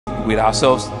with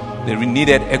ourselves the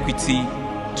needed equity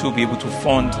to be able to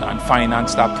fund and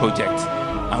finance that project.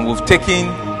 And we've taken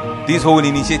this whole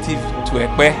initiative to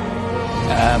Epe.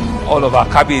 All of our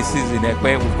KBACs in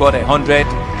Epe, we've got 100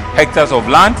 hectares of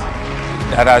land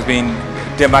that has been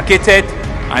demarcated,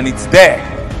 and it's there.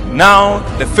 Now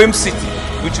the film city,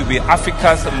 which will be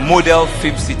Africa's model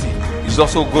film city, is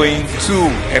also going to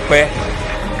Epe.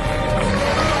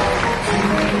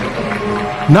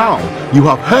 Now, you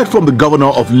have heard from the governor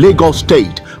of Lagos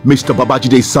State, Mr.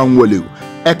 Babajide Sanwo-Olu.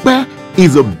 Epe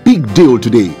is a big deal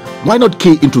today. Why not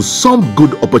key into some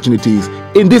good opportunities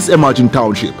in this emerging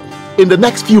township? In the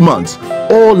next few months,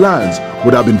 all lands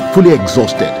would have been fully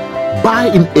exhausted. Buy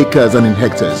in acres and in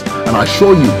hectares, and I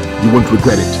assure you, you won't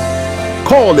regret it.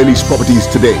 Call Epe Properties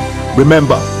today.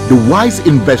 Remember, the wise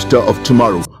investor of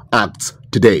tomorrow acts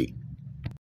today.